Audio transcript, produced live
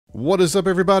What is up,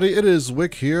 everybody? It is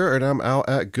Wick here, and I'm out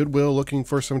at Goodwill looking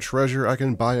for some treasure I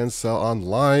can buy and sell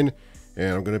online.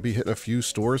 And I'm going to be hitting a few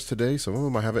stores today. Some of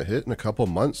them I haven't hit in a couple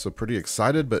months, so pretty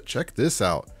excited. But check this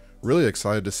out. Really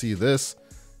excited to see this.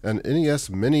 An NES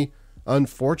Mini.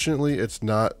 Unfortunately, it's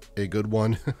not a good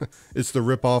one. It's the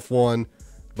rip-off one,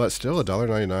 but still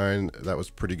 $1.99. That was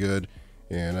pretty good.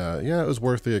 And yeah, it was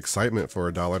worth the excitement for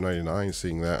 $1.99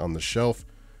 seeing that on the shelf.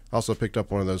 Also picked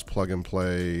up one of those plug and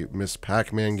play Miss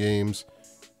Pac-Man games.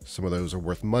 Some of those are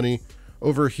worth money.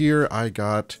 Over here, I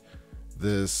got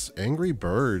this Angry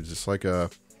Birds. It's like a,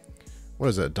 what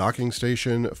is that, docking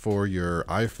station for your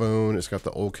iPhone. It's got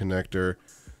the old connector,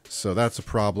 so that's a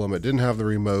problem. It didn't have the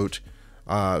remote.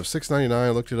 $6.99, I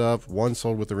looked it up. One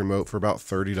sold with the remote for about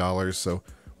 $30. So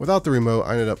without the remote,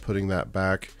 I ended up putting that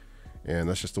back. And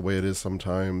that's just the way it is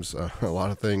sometimes. A lot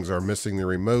of things are missing the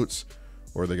remotes,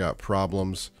 or they got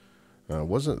problems.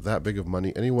 Wasn't that big of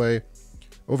money anyway.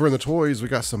 Over in the toys, we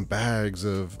got some bags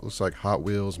of, looks like Hot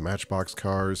Wheels, Matchbox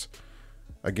cars.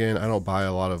 Again, I don't buy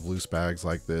a lot of loose bags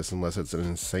like this unless it's an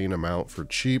insane amount for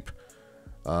cheap.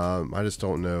 I just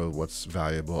don't know what's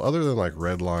valuable other than like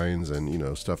red lines and, you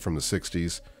know, stuff from the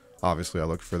 60s. Obviously, I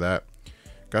look for that.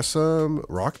 Got some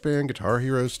Rock Band Guitar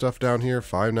Hero stuff down here,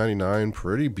 $5.99,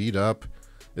 pretty beat up.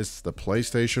 It's the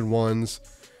PlayStation ones,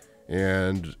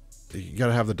 and you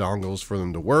gotta have the dongles for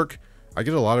them to work. I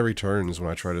get a lot of returns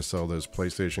when I try to sell those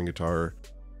PlayStation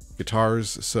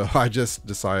guitars, so I just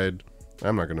decided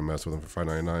I'm not gonna mess with them for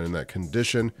 $5.99 in that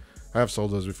condition. I have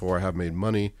sold those before, I have made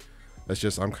money. That's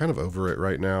just, I'm kind of over it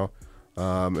right now.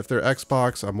 If they're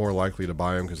Xbox, I'm more likely to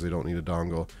buy them because they don't need a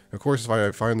dongle. Of course, if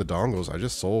I find the dongles, I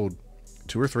just sold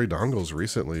 2 or 3 dongles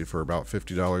recently for about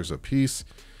 $50 a piece.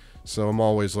 So I'm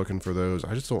always looking for those.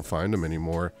 I just don't find them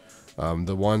anymore.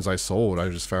 The ones I sold, I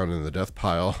just found in the death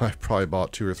pile. I probably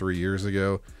bought 2 or 3 years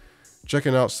ago.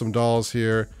 Checking out some dolls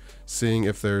here, seeing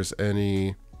if there's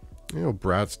any, you know,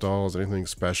 Bratz dolls, anything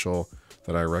special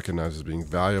that I recognize as being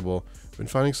valuable. Been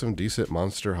finding some decent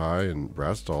Monster High and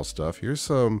Bratz doll stuff. Here's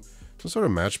some sort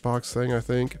of Matchbox thing, I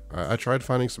think. I tried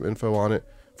finding some info on it.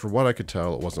 For what I could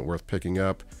tell, it wasn't worth picking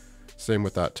up. Same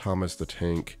with that Thomas the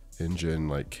Tank engine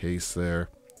like case there.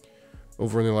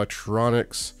 Over in the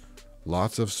electronics,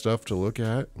 lots of stuff to look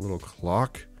at. A little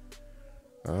clock.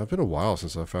 It's been a while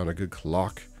since I found a good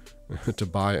clock to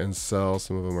buy and sell.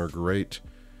 Some of them are great.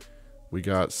 We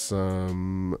got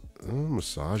some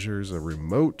massagers, a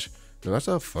remote. No, that's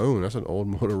a phone. That's an old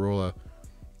Motorola.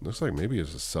 Looks like maybe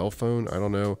it's a cell phone. I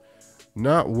don't know.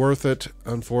 Not worth it,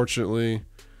 unfortunately.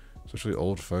 Especially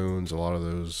old phones. A lot of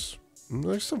those.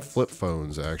 There's some flip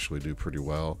phones that actually do pretty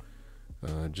well.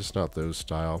 Just not those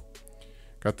style.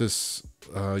 Got this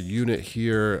unit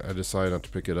here. I decided not to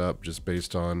pick it up just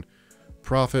based on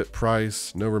profit,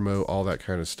 price, no remote, all that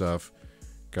kind of stuff.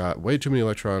 Got way too many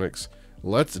electronics.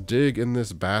 Let's dig in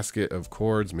this basket of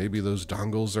cords. Maybe those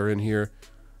dongles are in here.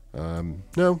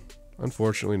 No,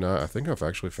 unfortunately not. I think I've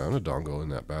actually found a dongle in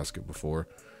that basket before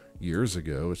years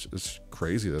ago. It's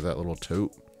crazy that that little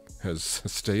tote has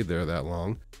stayed there that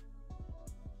long.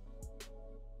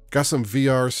 Got some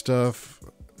VR stuff.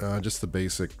 Just the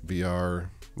basic VR,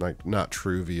 like not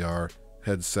true VR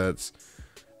headsets.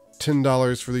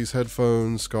 $10 for these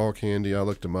headphones, Skull Candy. I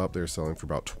looked them up. They're selling for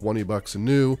about 20 bucks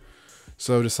new.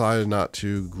 So decided not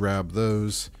to grab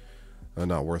those.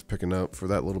 Not worth picking up for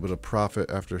that little bit of profit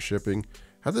after shipping.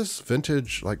 Had this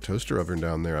vintage like toaster oven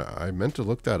down there. I meant to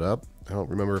look that up. I don't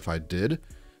remember if I did.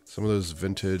 Some of those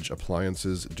vintage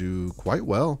appliances do quite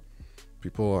well.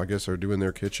 People, I guess, are doing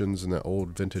their kitchens in that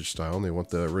old vintage style, and they want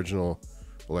the original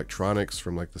electronics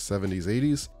from like the 70s,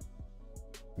 80s.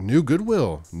 New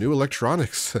Goodwill, new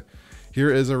electronics. Here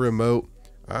is a remote.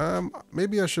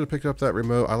 Maybe I should have picked up that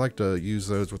remote. I like to use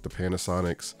those with the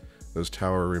Panasonics, those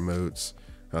tower remotes.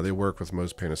 They work with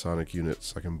most Panasonic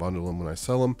units. I can bundle them when I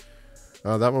sell them.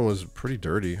 That one was pretty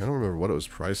dirty. I don't remember what it was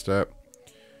priced at.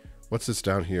 What's this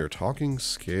down here? Talking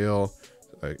scale.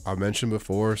 I mentioned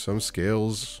before, some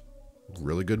scales,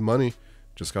 really good money.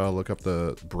 Just gotta look up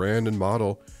the brand and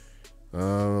model.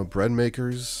 Bread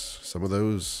makers, some of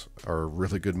those are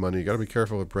really good money. You gotta be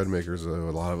careful with bread makers though.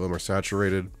 A lot of them are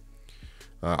saturated.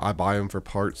 I buy them for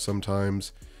parts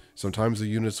sometimes. Sometimes the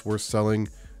unit's worth selling.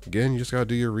 Again, you just gotta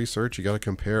do your research. You gotta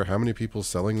compare how many people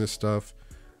selling this stuff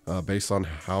based on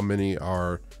how many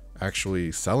are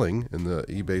actually selling in the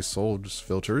eBay sold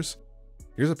filters.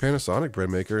 Here's a Panasonic bread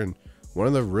maker, and one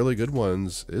of the really good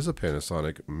ones is a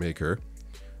Panasonic maker.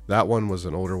 That one was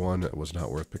an older one. It was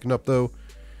not worth picking up though.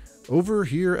 Over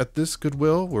here at this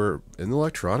Goodwill, we're in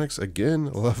electronics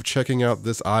again. I love checking out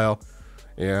this aisle,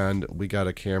 and we got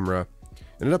a camera.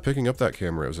 Ended up picking up that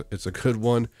camera. It's a good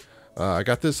one. I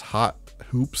got this hot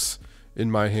hoops in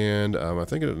my hand. I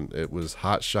think it was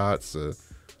Hot Shots.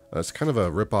 It's kind of a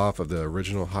ripoff of the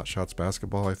original Hot Shots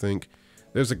basketball, I think.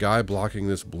 There's a guy blocking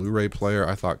this Blu-ray player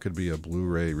I thought could be a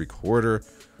Blu-ray recorder.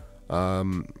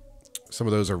 Some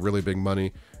of those are really big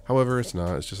money. However, it's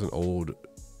not. It's just an old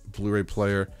Blu-ray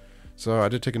player. So I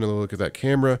did take another look at that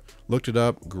camera, looked it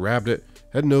up, grabbed it,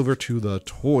 heading over to the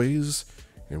toys.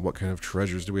 And what kind of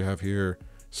treasures do we have here?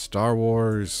 Star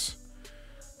Wars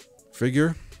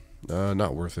figure.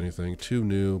 Not worth anything. Too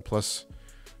new. Plus,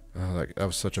 that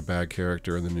was such a bad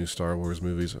character in the new Star Wars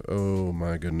movies. Oh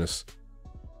my goodness.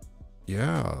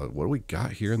 Yeah, what do we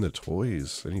got here in the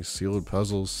toys? Any sealed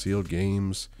puzzles, sealed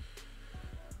games?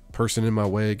 Person in my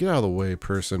way. Get out of the way,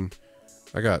 person.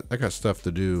 I got stuff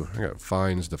to do. I got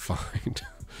fines to find.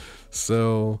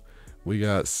 So we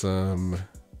got some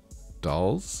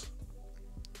dolls,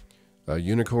 a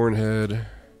unicorn head,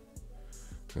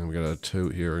 and we got a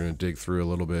tote here. We're gonna dig through a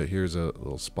little bit. Here's a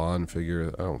little Spawn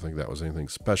figure. I don't think that was anything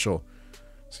special.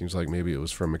 Seems like maybe it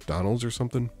was from McDonald's or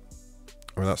something.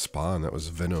 Or not Spawn, that was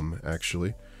Venom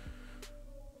actually.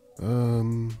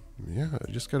 Yeah, I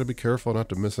just gotta be careful not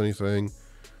to miss anything.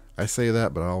 I say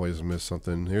that, but I always miss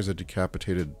something. Here's a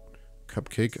decapitated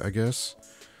cupcake, I guess.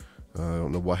 I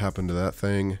don't know what happened to that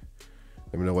thing.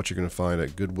 Let me know what you're going to find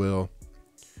at Goodwill.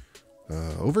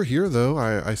 Over here, though,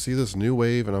 I see this new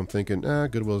wave, and I'm thinking,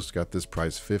 Goodwill's got this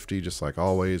price $50, just like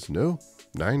always. No,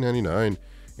 $9.99.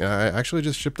 And I actually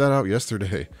just shipped that out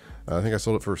yesterday. I think I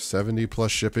sold it for $70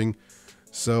 plus shipping.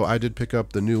 So I did pick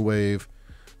up the new wave.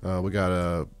 We got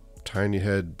a tiny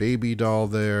head baby doll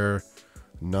there.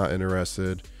 Not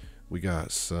interested. We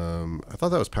got some, I thought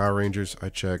that was Power Rangers. I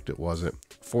checked, it wasn't.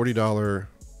 $40,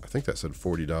 I think that said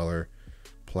 $40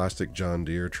 plastic John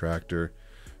Deere tractor.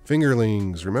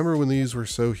 Fingerlings, remember when these were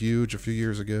so huge a few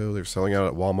years ago? They were selling out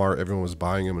at Walmart. Everyone was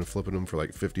buying them and flipping them for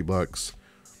like 50 bucks.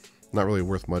 Not really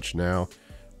worth much now.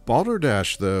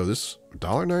 Balderdash though, this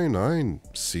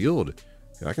 $1.99 sealed.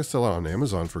 Yeah, I can sell it on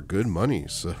Amazon for good money.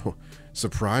 So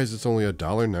surprised it's only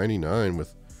 $1.99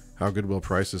 with how Goodwill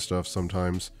prices stuff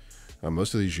sometimes.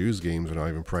 Most of these used games are not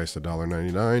even priced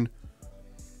 $1.99.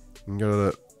 You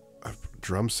got a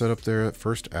drum set up there at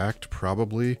first act,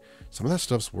 probably. Some of that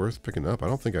stuff's worth picking up. I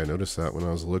don't think I noticed that when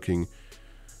I was looking.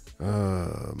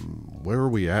 Where are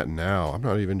we at now? I'm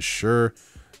not even sure.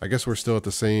 I guess we're still at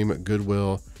the same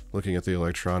Goodwill, looking at the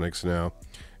electronics now.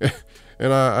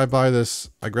 And I buy this,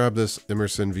 I grab this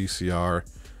Emerson VCR.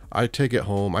 I take it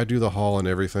home, I do the haul and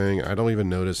everything. I don't even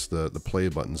notice the play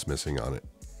button's missing on it.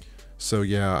 So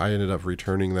yeah, I ended up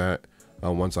returning that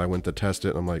once I went to test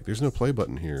it. I'm like, there's no play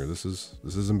button here. This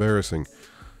is embarrassing.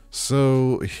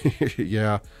 So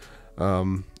yeah,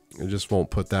 I just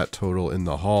won't put that total in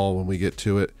the haul when we get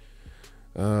to it.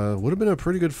 Would have been a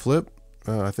pretty good flip.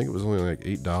 I think it was only like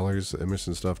 $8. The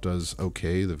Emerson stuff does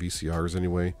okay, the VCRs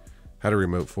anyway. Had a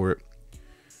remote for it.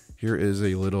 Here is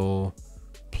a little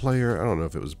player. I don't know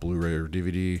if it was Blu-ray or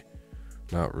DVD.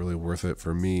 Not really worth it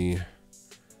for me.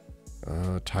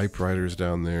 Typewriters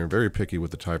down there. Very picky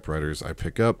with the typewriters I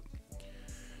pick up.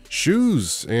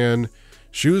 Shoes. And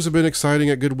shoes have been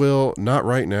exciting at Goodwill. Not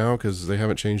right now because they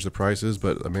haven't changed the prices,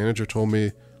 but a manager told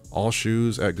me all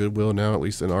shoes at Goodwill now, at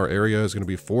least in our area, is going to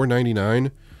be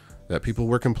 $4.99. That people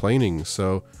were complaining.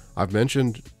 So I've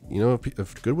mentioned, you know,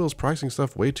 if Goodwill's pricing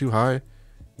stuff way too high,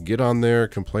 get on there,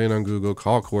 complain on Google,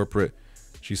 call corporate.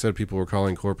 She said people were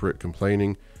calling corporate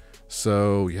complaining.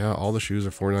 So yeah, all the shoes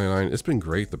are $4.99. It's been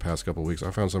great the past couple of weeks.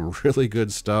 I found some really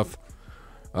good stuff.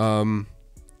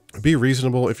 Be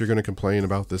reasonable if you're going to complain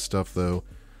about this stuff though.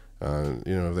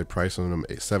 You know, if they price on them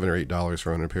 $7 or $8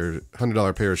 for a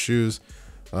 $100 pair of shoes.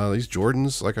 These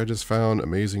Jordans, like I just found,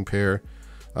 amazing pair.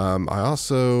 I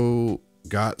also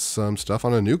got some stuff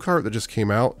on a new cart that just came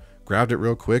out. Grabbed it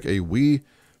real quick. A Wii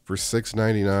for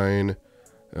 $6.99.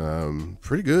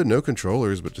 Pretty good. No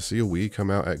controllers, but to see a Wii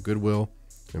come out at Goodwill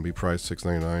and be priced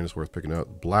 $6.99 is worth picking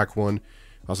up. Black one.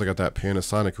 Also got that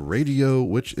Panasonic radio,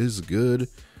 which is good.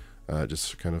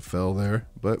 Just kind of fell there,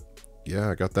 but yeah,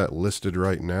 I got that listed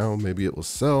right now. Maybe it will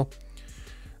sell.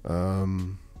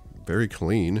 Very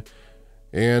clean.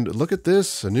 And look at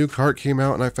this, a new cart came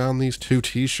out and I found these 2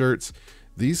 t-shirts.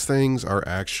 These things are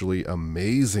actually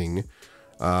amazing.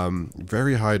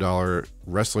 Very high dollar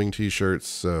wrestling t-shirts.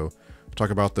 So I'll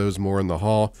talk about those more in the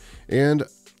haul. And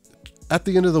at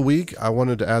the end of the week, I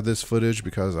wanted to add this footage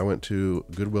because I went to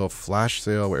Goodwill flash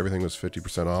sale where everything was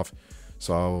 50% off.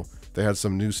 So they had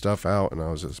some new stuff out and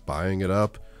I was just buying it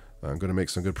up. I'm going to make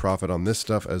some good profit on this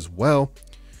stuff as well.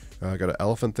 I got an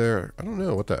elephant there. I don't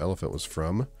know what that elephant was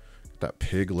from. That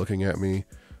pig looking at me.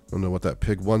 I don't know what that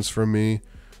pig wants from me.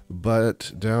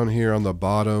 But down here on the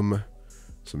bottom,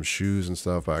 some shoes and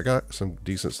stuff. But I got some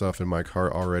decent stuff in my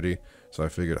cart already, so I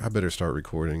figured I better start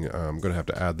recording. I'm gonna have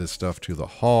to add this stuff to the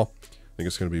haul. I think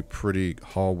it's gonna be pretty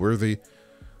haul worthy.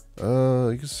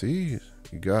 You can see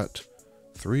you got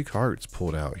 3 carts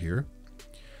pulled out here,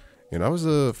 and I was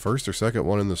the first or second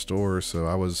one in the store, so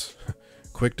I was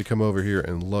quick to come over here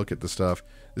and look at the stuff.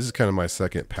 This is kind of my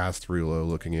second pass through low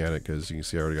looking at it, because you can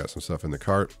see I already got some stuff in the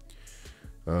cart.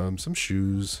 Some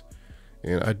shoes,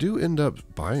 and I do end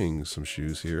up buying some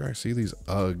shoes here. I see these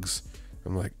Uggs.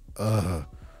 I'm like,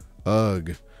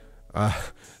 Ugg.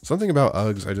 Something about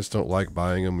Uggs, I just don't like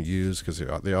buying them used, because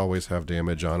they always have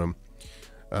damage on them.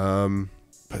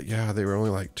 But yeah, they were only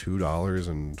like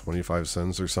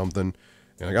 $2.25 or something,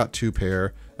 and I got 2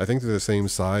 pair. I think they're the same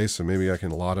size, so maybe I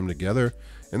can lot them together,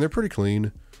 and they're pretty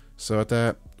clean. So at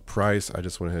that price, I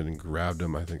just went ahead and grabbed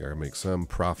them. I think I can make some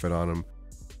profit on them.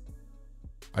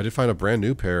 I did find a brand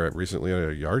new pair recently at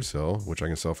a yard sale, which I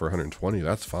can sell for 120.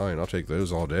 That's fine. I'll take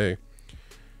those all day.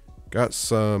 Got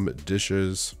some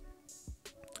dishes,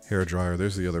 hair dryer.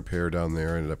 There's the other pair down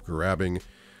there I ended up grabbing.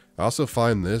 I also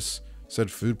find this, said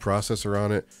food processor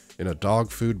on it, in a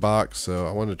dog food box, so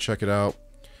I wanted to check it out.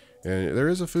 And there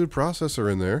is a food processor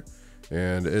in there,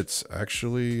 and it's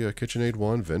actually a KitchenAid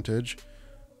 1 vintage.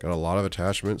 Got a lot of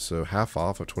attachments, so half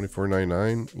off of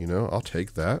 $24.99. You know, I'll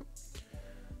take that.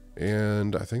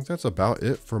 And I think that's about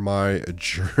it for my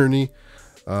journey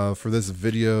for this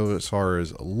video as far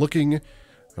as looking. I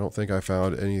don't think I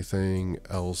found anything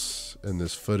else in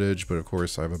this footage, but of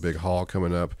course I have a big haul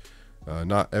coming up.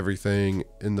 Not everything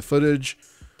in the footage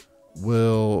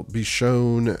will be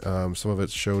shown. Some of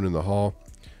it's shown in the haul,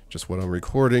 just what I'm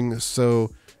recording. So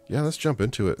yeah, let's jump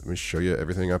into it. Let me show you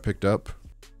everything I picked up.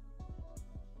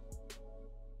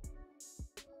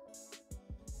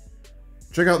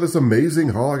 Check out this amazing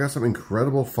haul. I got some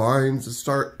incredible finds. Let's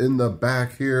start in the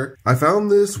back here. I found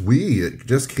this Wii. It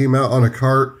just came out on a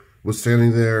cart, was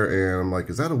standing there, and I'm like,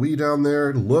 is that a Wii down there?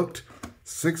 It looked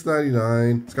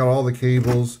 $6.99. It's got all the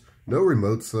cables. No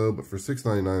remotes though, but for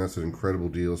 $6.99, that's an incredible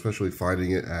deal, especially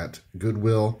finding it at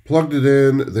Goodwill. Plugged it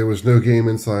in. There was no game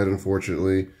inside,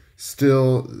 unfortunately.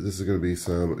 Still, this is going to be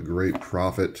some great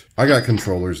profit. I got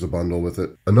controllers to bundle with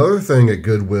it. Another thing at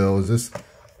Goodwill is this.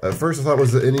 At first I thought it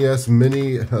was the NES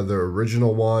Mini, the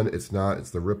original one. It's not, it's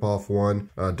the ripoff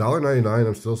one. $1.99,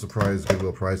 I'm still surprised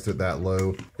Goodwill priced it that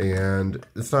low. And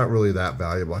it's not really that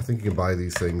valuable. I think you can buy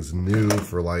these things new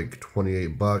for like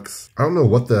 28 bucks. I don't know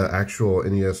what the actual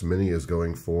NES Mini is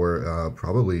going for.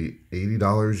 Probably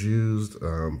 $80 used,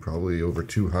 probably over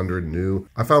 200 new.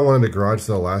 I found one in a garage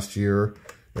sale last year,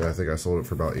 and I think I sold it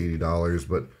for about $80,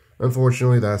 but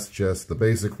unfortunately, that's just the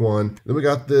basic one. Then we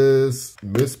got this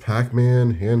Miss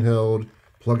Pac-Man handheld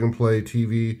plug-and-play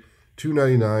TV,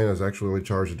 $2.99. I was actually only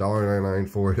charged $1.99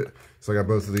 for it. So I got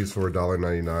both of these for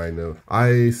 $1.99. Now,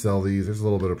 I sell these. There's a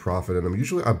little bit of profit in them.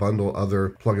 Usually I bundle other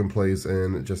plug-and-plays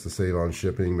in just to save on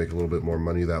shipping, make a little bit more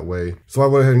money that way. So I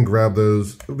went ahead and grabbed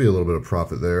those. There'll be a little bit of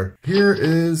profit there. Here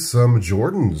is some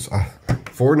Jordans.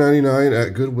 $4.99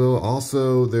 at Goodwill.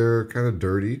 Also, they're kind of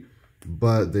dirty,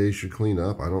 but they should clean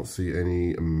up. I don't see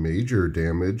any major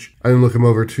damage. I didn't look them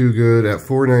over too good. At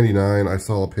 $4.99, I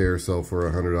saw a pair sell for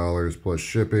 $100 plus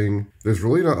shipping. There's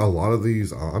really not a lot of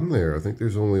these on there. I think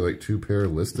there's only like 2 pair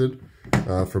listed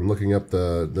from looking up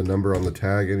the number on the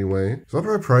tag anyway. So I'll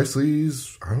probably price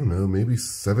these, I don't know, maybe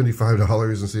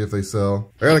 $75 and see if they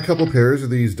sell. I got a couple pairs of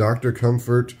these Dr.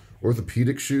 Comfort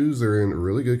orthopedic shoes. They're in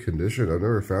really good condition. I've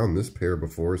never found this pair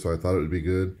before, so I thought it would be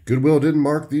good. Goodwill didn't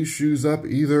mark these shoes up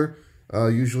either.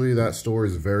 Usually that store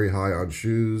is very high on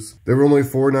shoes. They were only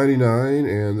 $4.99,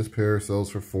 and this pair sells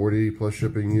for $40 plus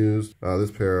shipping used.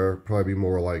 This pair probably be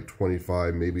more like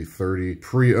 $25, maybe $30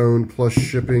 pre-owned plus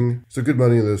shipping. So good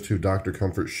money in those 2 Dr.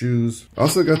 Comfort shoes.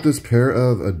 Also got this pair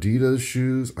of Adidas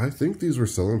shoes. I think these were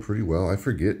selling pretty well. I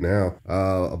forget now.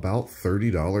 About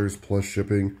 $30 plus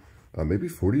shipping. Maybe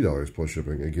 $40 plus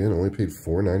shipping. Again, only paid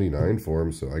 $4.99 for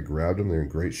them, so I grabbed them. They're in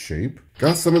great shape.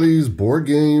 Got some of these board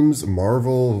games,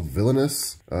 Marvel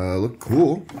Villainous. Look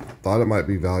cool. Thought it might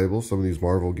be valuable. Some of these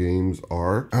Marvel games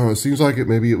are. I don't know, it seems like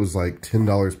maybe it was like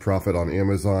 $10 profit on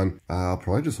Amazon. I'll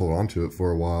probably just hold on to it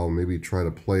for a while, maybe try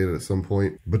to play it at some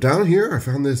point. But down here, I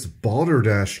found this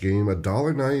Balderdash game,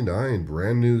 $1.99,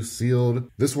 brand new,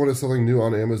 sealed. This one is selling new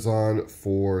on Amazon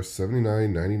for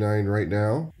 $79.99 right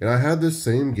now. And I had this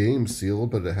same game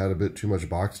sealed, but it had a bit too much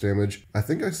box damage. I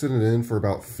think I sent it in for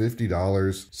about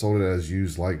 $50, sold it as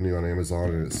used like new on Amazon,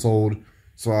 and it sold.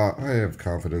 So I have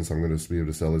confidence I'm going to be able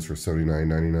to sell this for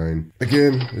 $79.99.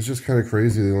 Again, it's just kind of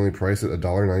crazy. They only price it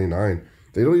 $1.99.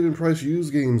 They don't even price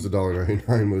used games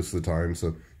 $1.99 most of the time.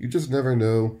 So you just never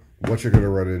know what you're going to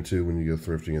run into when you go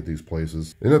thrifting at these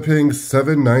places. End up paying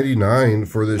 $7.99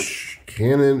 for this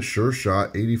Canon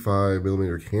SureShot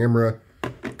 85mm camera.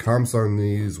 Comps on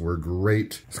these were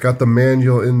great. It's got the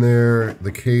manual in there,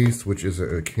 the case, which is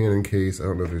a Canon case. I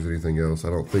don't know if there's anything else. I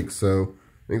don't think so.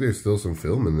 I think there's still some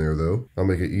film in there though. I'll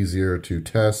make it easier to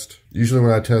test. Usually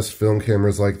when I test film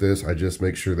cameras like this, I just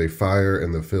make sure they fire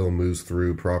and the film moves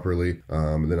through properly.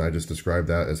 And then I just describe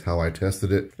that as how I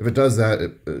tested it. If it does that,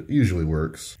 it usually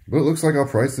works. But it looks like I'll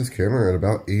price this camera at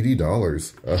about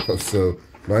 $80. So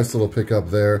nice little pickup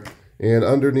there. And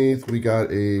underneath, we got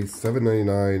a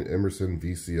 $7.99 Emerson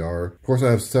VCR. Of course,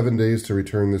 I have 7 days to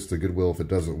return this to Goodwill if it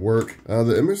doesn't work.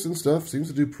 The Emerson stuff seems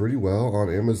to do pretty well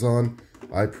on Amazon.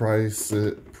 I price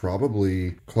it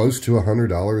probably close to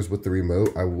 $100 with the remote.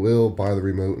 I will buy the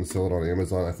remote and sell it on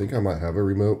Amazon. I think I might have a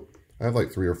remote. I have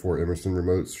like 3 or 4 Emerson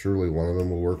remotes. Surely one of them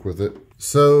will work with it.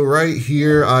 So right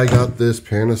here, I got this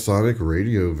Panasonic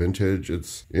radio vintage.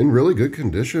 It's in really good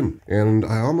condition. And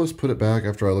I almost put it back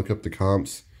after I looked up the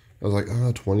comps. I was like,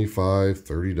 $25,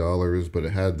 $30, but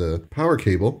it had the power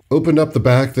cable. Opened up the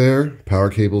back there, power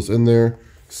cable's in there.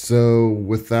 So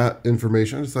with that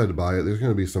information, I decided to buy it. There's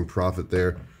gonna be some profit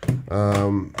there.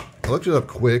 I looked it up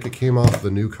quick. It came off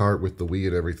the new cart with the Wii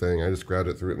and everything. I just grabbed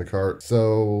it, threw it in the cart.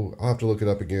 So I'll have to look it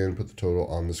up again, put the total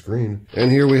on the screen.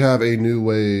 And here we have a New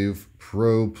Wave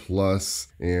Pro Plus.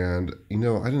 And, you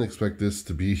know, I didn't expect this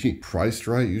to be priced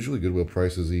right. Usually Goodwill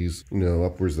prices these, you know,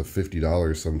 upwards of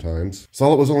 $50 sometimes.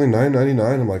 Saw it was only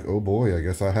 $9.99. I'm like, oh boy, I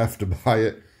guess I have to buy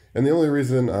it. And the only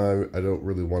reason I don't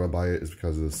really want to buy it is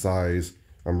because of the size.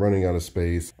 I'm running out of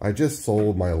space. I just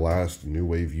sold my last New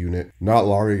Wave unit not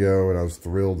long ago, and I was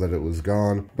thrilled that it was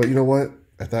gone. But you know what?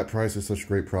 At that price, it's such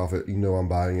great profit. You know I'm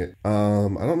buying it. I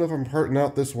don't know if I'm parting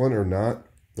out this one or not.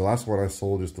 The last one I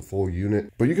sold just the full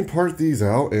unit. But you can part these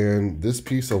out, and this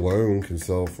piece alone can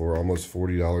sell for almost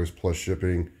 $40 plus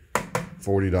shipping.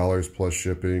 $40 plus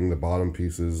shipping. The bottom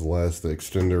piece is less, the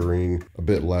extender ring a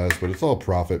bit less, but it's all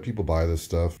profit. People buy this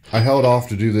stuff. I held off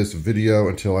to do this video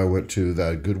until I went to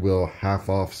that Goodwill half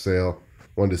off sale.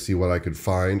 Wanted to see what I could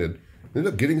find and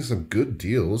ended up getting some good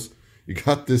deals. You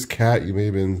got this cat you may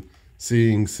have been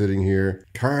seeing sitting here,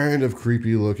 kind of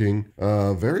creepy looking,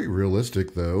 very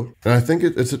realistic though. And I think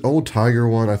it's an old tiger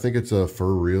one. I think it's a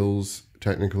Fur Reels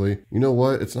technically. You know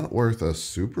what? It's not worth a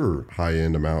super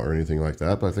high-end amount or anything like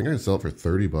that, but I think I could sell it for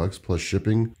 $30 plus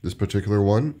shipping, this particular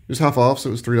one. Just half off, so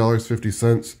it was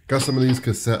 $3.50. Got some of these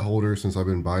cassette holders since I've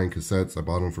been buying cassettes. I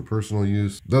bought them for personal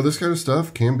use. Though this kind of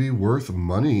stuff can be worth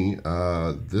money.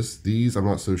 These, I'm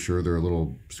not so sure. They're a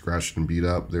little scratched and beat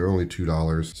up. They're only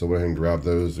 $2, so I went ahead and grabbed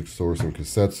those to store some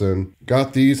cassettes in.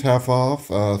 Got these half off,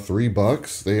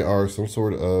 $3. They are some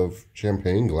sort of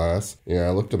champagne glass. Yeah, I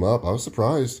looked them up. I was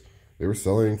surprised. They were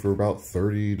selling for about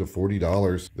 $30 to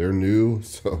 $40. They're new,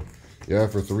 so yeah,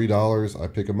 for $3, I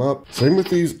pick them up. Same with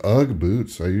these UGG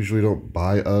boots. I usually don't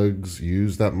buy Uggs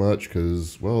used that much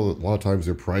because, well, a lot of times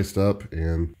they're priced up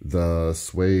and the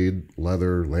suede,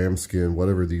 leather, lambskin,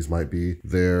 whatever these might be,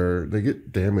 they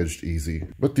get damaged easy.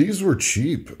 But these were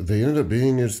cheap. They ended up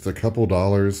being just a couple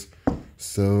dollars.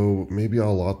 So maybe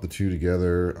I'll lot the two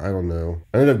together. I don't know.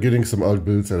 I ended up getting some UGG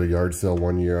boots at a yard sale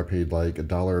one year. I paid like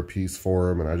 $1 a piece for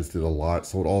them and I just did a lot.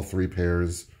 Sold all 3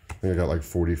 pairs. I think I got like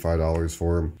 $45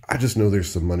 for them. I just know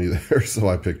there's some money there, so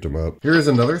I picked them up. Here's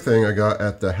another thing I got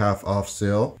at the half off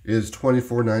sale. Is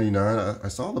 $24.99. I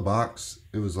saw the box.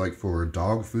 It was like for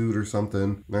dog food or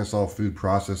something. And I saw food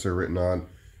processor written on.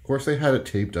 Of course, they had it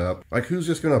taped up. Like, who's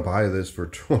just gonna buy this for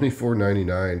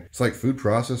 $24.99? It's like food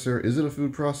processor. Is it a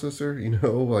food processor? You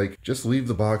know, like, just leave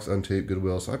the box untaped,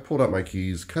 Goodwill. So I pulled out my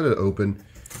keys, cut it open,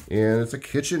 and it's a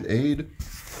KitchenAid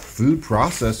food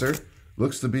processor.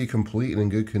 Looks to be complete and in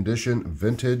good condition,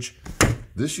 vintage.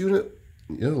 This unit,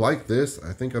 you know, like this,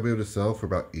 I think I'll be able to sell for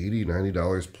about $80,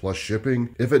 $90 plus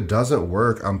shipping. If it doesn't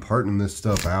work, I'm parting this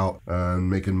stuff out and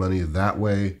making money that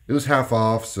way. It was half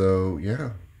off, so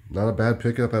yeah. Not a bad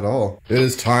pickup at all. It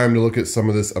is time to look at some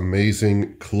of this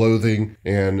amazing clothing,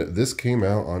 and this came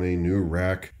out on a new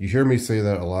rack. You hear me say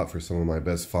that a lot for some of my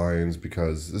best finds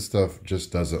because this stuff just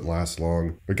doesn't last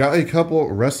long. I got a couple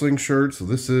wrestling shirts.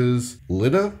 This is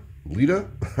Lita?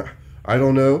 I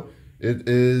don't know. It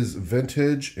is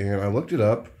vintage, and I looked it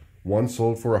up. One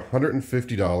sold for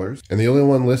 $150, and the only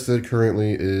one listed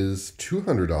currently is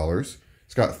 $200.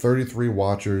 It's got 33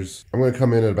 watchers. I'm going to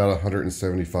come in at about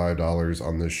 $175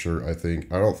 on this shirt, I think.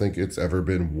 I don't think it's ever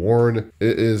been worn.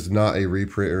 It is not a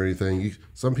reprint or anything.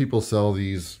 Some people sell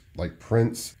these like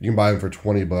prints. You can buy them for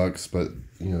 20 bucks, but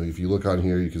you know, if you look on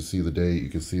here, you can see the date, you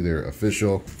can see they're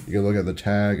official. You can look at the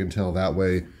tag and tell that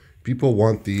way People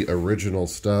want the original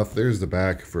stuff. There's the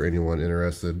back for anyone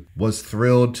interested. Was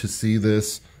thrilled to see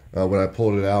this when I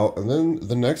pulled it out. And then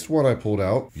the next one I pulled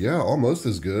out, yeah, almost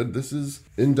as good. This is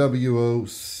NWO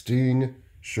Sting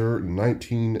shirt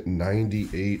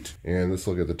 1998, and let's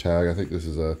look at the tag. I think this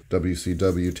is a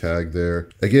WCW tag there.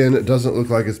 Again, it doesn't look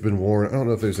like it's been worn. I don't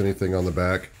know if there's anything on the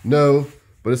back. No,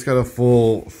 but it's got a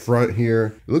full front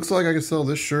here. It looks like I could sell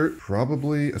this shirt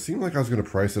probably. It seemed like I was going to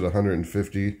price it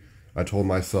 $150. I told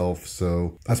myself,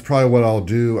 so that's probably what I'll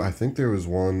do. I think there was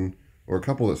one or a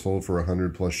couple that sold for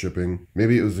 100 plus shipping.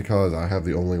 Maybe it was because I have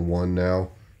the only one now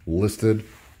listed.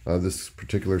 This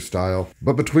particular style.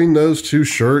 But between those two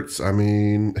shirts, I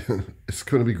mean, it's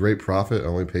going to be great profit. I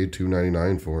only paid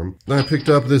 $2.99 for them. Then I picked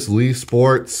up this Lee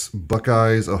Sports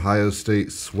Buckeyes Ohio State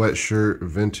sweatshirt,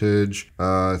 vintage.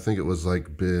 I think it was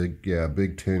like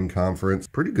Big Ten Conference.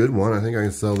 Pretty good one. I think I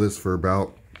can sell this for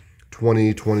about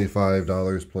 $20,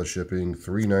 $25 plus shipping,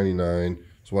 $3.99.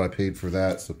 What I paid for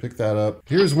that, so pick that up.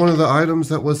 Here's one of the items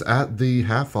that was at the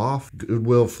half off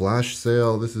Goodwill flash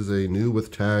sale. This is a new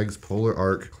with tags Polar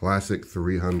Arc Classic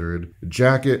 300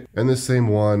 jacket, and this same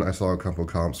one I saw a couple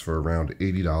comps for around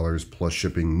 $80 plus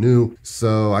shipping new,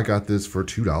 so I got this for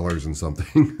 $2 and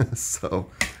something. So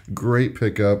great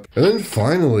pickup. And then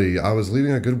finally I was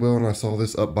leaving at Goodwill and I saw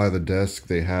this up by the desk.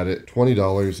 They had it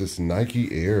 $20, this Nike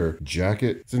Air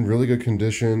jacket. It's in really good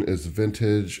condition, it's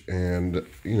vintage, and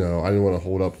you know, I didn't want to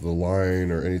hold up the line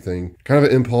or anything. Kind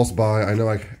of an impulse buy. I know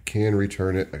I can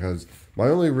return it because my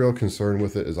only real concern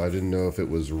with it is I didn't know if it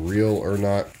was real or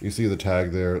not. You see the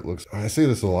tag there. It looks, I say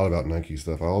this a lot about Nike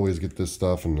stuff. I always get this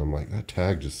stuff and I'm like, that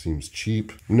tag just seems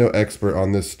cheap. I'm no expert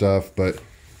on this stuff, but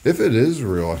if it is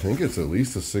real, I think it's at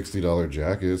least a $60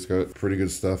 jacket. It's got pretty good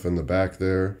stuff in the back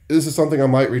there. This is something I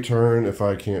might return if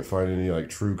I can't find any like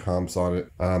true comps on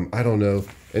it. I don't know.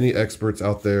 Any experts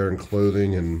out there in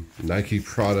clothing and Nike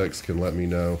products can let me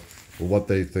know what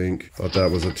they think. Thought that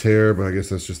was a tear, but I guess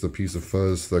that's just a piece of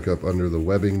fuzz stuck up under the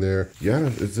webbing there. Yeah,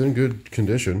 it's in good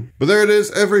condition. But there it is,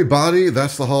 everybody.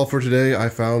 That's the haul for today. I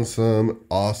found some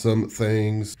awesome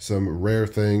things, some rare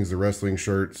things, the wrestling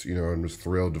shirts. You know, I'm just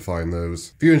thrilled to find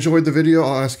those. If you enjoyed the video,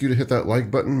 I'll ask you to hit that like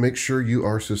button. Make sure you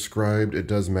are subscribed. It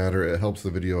does matter. It helps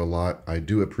the video a lot. I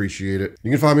do appreciate it.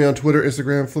 You can find me on Twitter,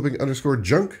 Instagram,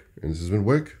 flipping_junk. And this has been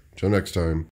Wick. Till next time.